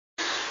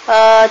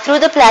through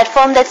the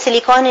platform that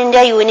Silicon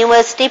India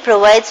University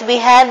provides, we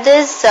have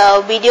this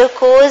video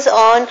course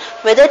on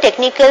whether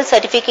technical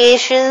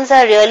certifications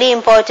are really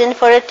important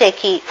for a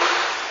techie.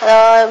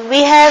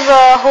 We have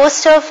a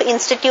host of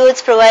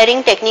institutes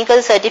providing technical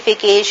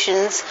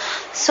certifications.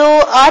 So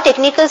are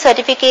technical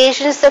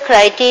certifications the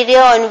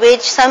criteria on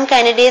which some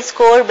candidates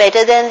score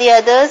better than the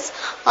others?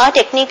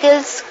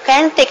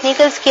 Can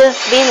technical skills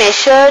be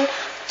measured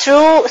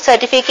through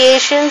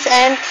certifications,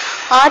 and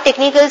are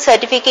technical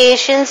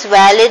certifications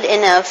valid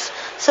enough?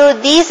 So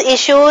these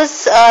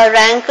issues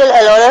rankle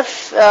a lot of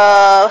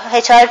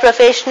HR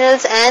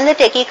professionals and the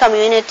techie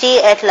community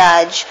at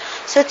large.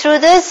 So through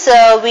this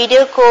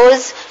video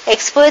course,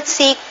 experts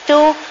seek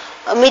to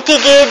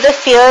mitigate the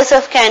fears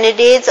of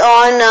candidates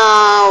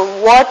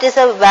on what is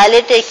a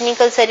valid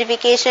technical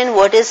certification,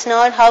 what is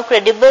not, how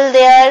credible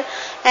they are,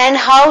 and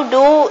how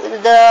do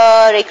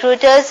the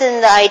recruiters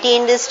in the IT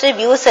industry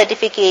view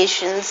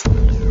certifications.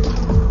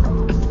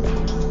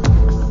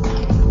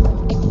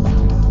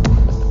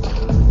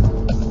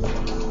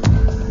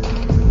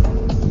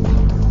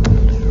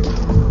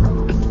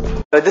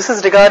 This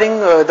is regarding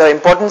the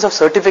importance of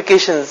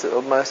certifications,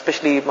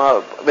 especially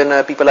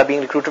when people are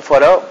being recruited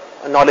for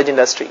a knowledge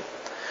industry.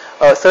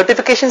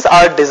 Certifications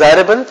are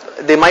desirable.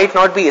 They might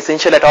not be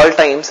essential at all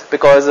times,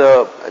 because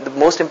the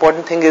most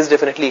important thing is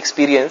definitely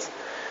experience.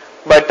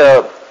 But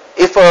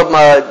if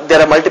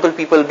there are multiple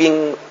people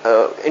being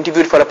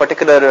interviewed for a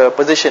particular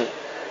position,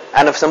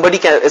 and if somebody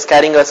is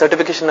carrying a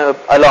certification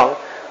along,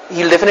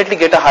 he'll definitely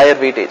get a higher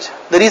weightage.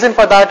 The reason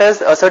for that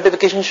is a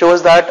certification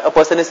shows that a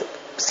person is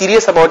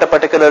serious about a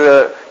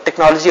particular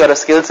technology or a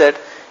skill set.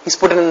 He's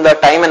put in the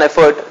time and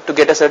effort to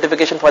get a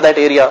certification for that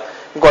area,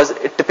 because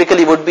it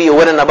typically would be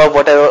over and above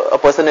whatever a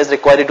person is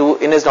required to do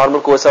in his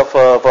normal course of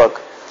work.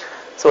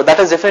 So that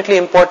is definitely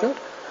important.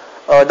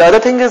 The other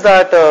thing is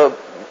that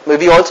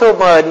we also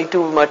need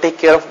to take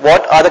care of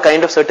what are the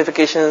kind of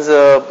certifications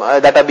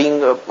that are being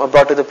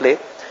brought to the play.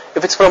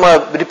 If it's from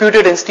a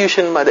reputed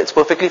institution, it's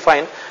perfectly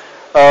fine.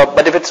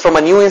 But if it's from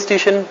a new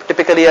institution,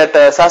 typically at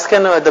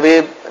Sasken, the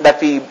way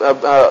that we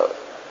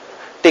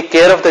take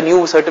care of the new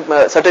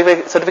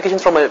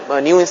certifications from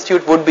a new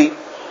institute would be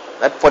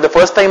that for the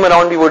first time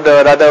around, we would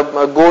rather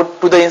go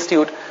to the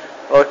institute,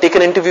 take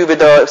an interview with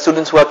the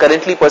students who are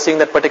currently pursuing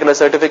that particular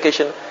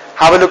certification,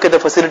 have a look at the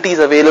facilities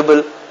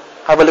available,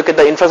 have a look at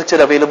the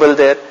infrastructure available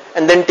there,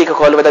 and then take a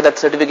call whether that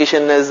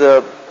certification is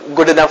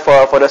good enough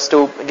for us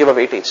to give a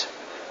weightage.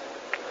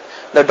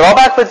 The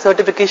drawback with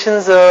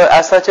certifications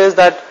as such is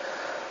that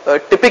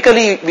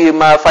typically we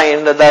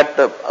find that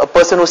a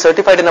person who is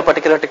certified in a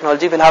particular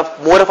technology will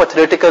have more of a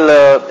theoretical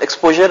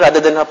exposure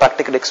rather than a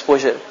practical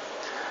exposure.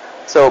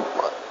 So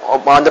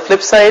on the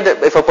flip side,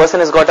 if a person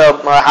has got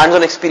a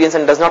hands-on experience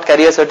and does not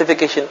carry a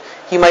certification,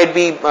 he might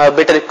be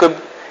better equipped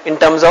in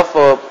terms of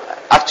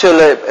actual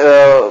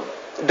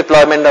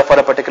deployment for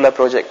a particular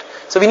project.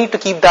 So we need to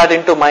keep that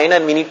into mind,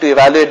 and we need to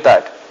evaluate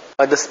that.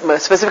 The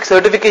specific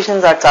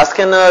certifications that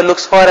Sasken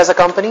looks for as a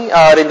company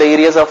are in the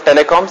areas of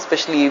telecom,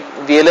 especially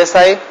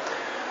VLSI,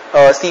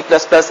 C++,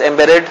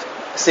 embedded,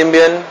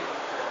 Symbian,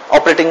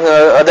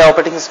 other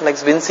operating systems like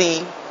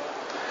WinC,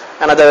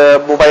 and other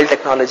mobile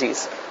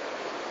technologies.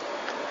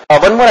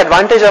 One more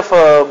advantage of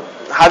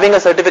having a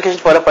certification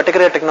for a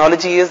particular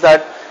technology is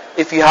that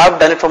if you have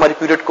done it from a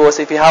reputed course,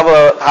 if you have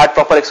had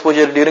proper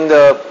exposure during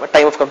the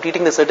time of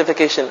completing the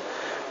certification,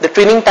 the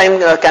training time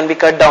can be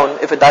cut down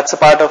if that's a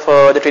part of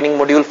the training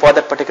module for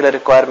that particular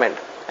requirement,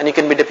 and you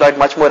can be deployed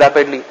much more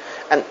rapidly.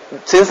 And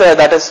since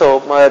that is so,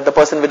 the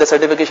person with the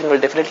certification will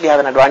definitely have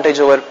an advantage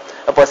over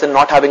a person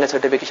not having a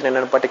certification in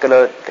a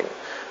particular thing.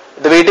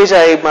 The weightage,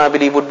 I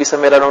believe, would be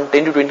somewhere around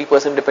 10 to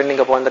 20% depending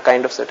upon the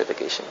kind of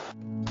certification.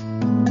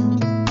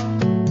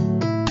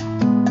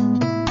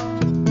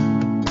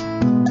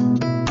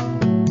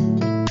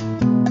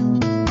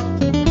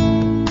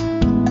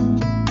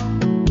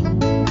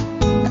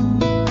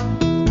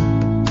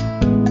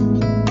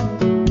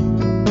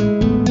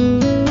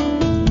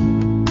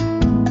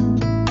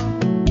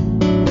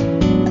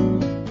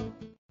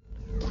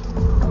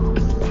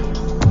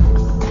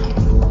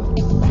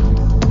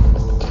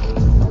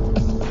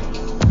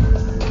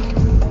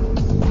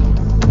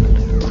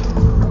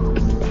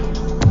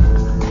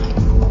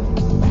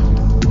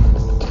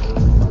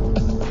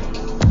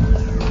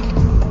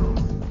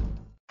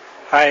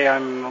 Hi,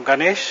 I'm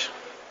Ganesh.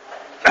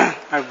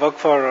 I work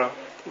for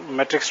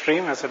Metric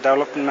Stream as a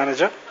development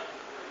manager.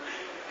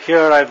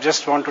 Here I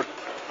just want to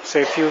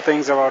say a few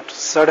things about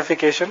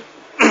certification.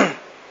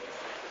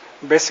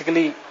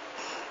 Basically,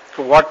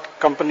 what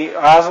company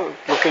are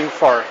looking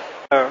for.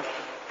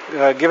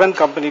 A given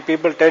company,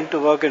 people tend to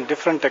work in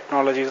different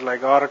technologies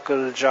like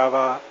Oracle,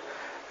 Java,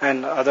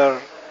 and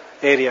other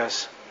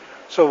areas.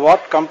 So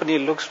what company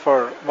looks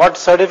for, what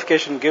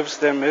certification gives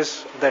them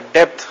is the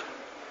depth.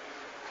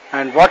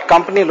 And what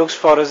company looks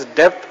for is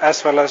depth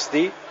as well as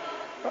the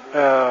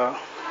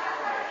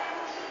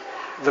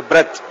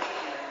breadth.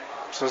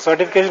 So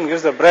certification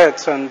gives the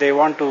breadth, and they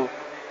want to,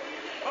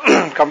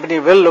 company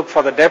will look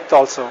for the depth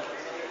also.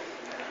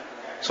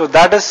 So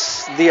that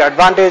is the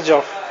advantage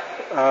of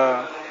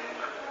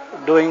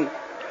doing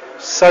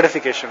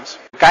certifications.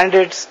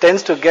 Candidates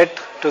tends to get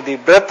to the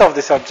breadth of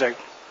the subject.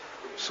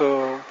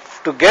 So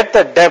to get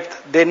the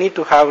depth, they need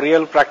to have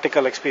real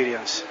practical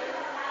experience.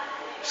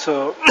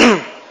 So,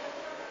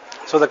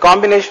 so the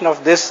combination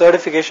of this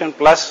certification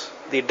plus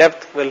the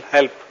depth will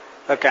help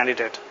a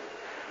candidate.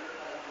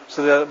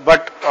 So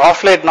but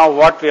of late now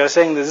what we are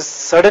saying, this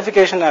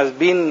certification has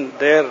been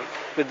there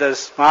with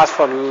this mass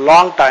for a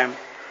long time.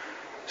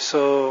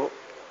 So,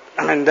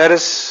 I mean, there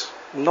is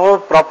no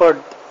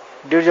proper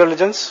due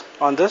diligence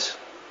on this.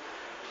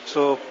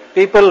 So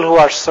people who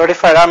are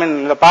certified, I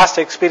mean, in the past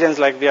experience,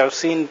 like we have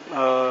seen,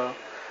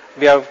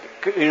 we have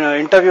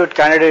interviewed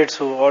candidates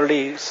who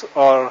already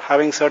are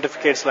having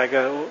certificates like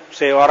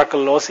say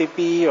Oracle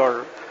OCP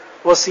or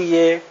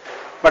OCA,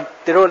 but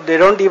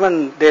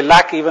they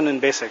lack even in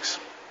basics.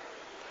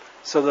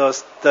 So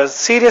the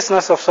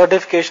seriousness of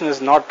certification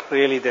is not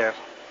really there.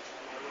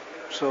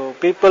 So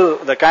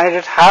the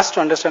candidate has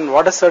to understand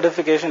what a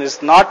certification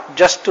is, not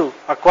just to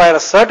acquire a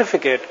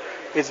certificate,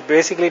 it's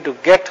basically to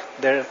get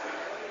the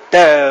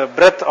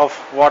breadth of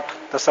what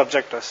the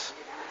subject is.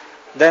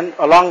 Then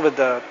along with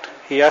that,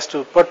 he has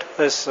to put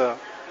his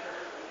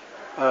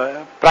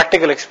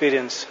practical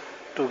experience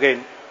to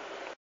gain.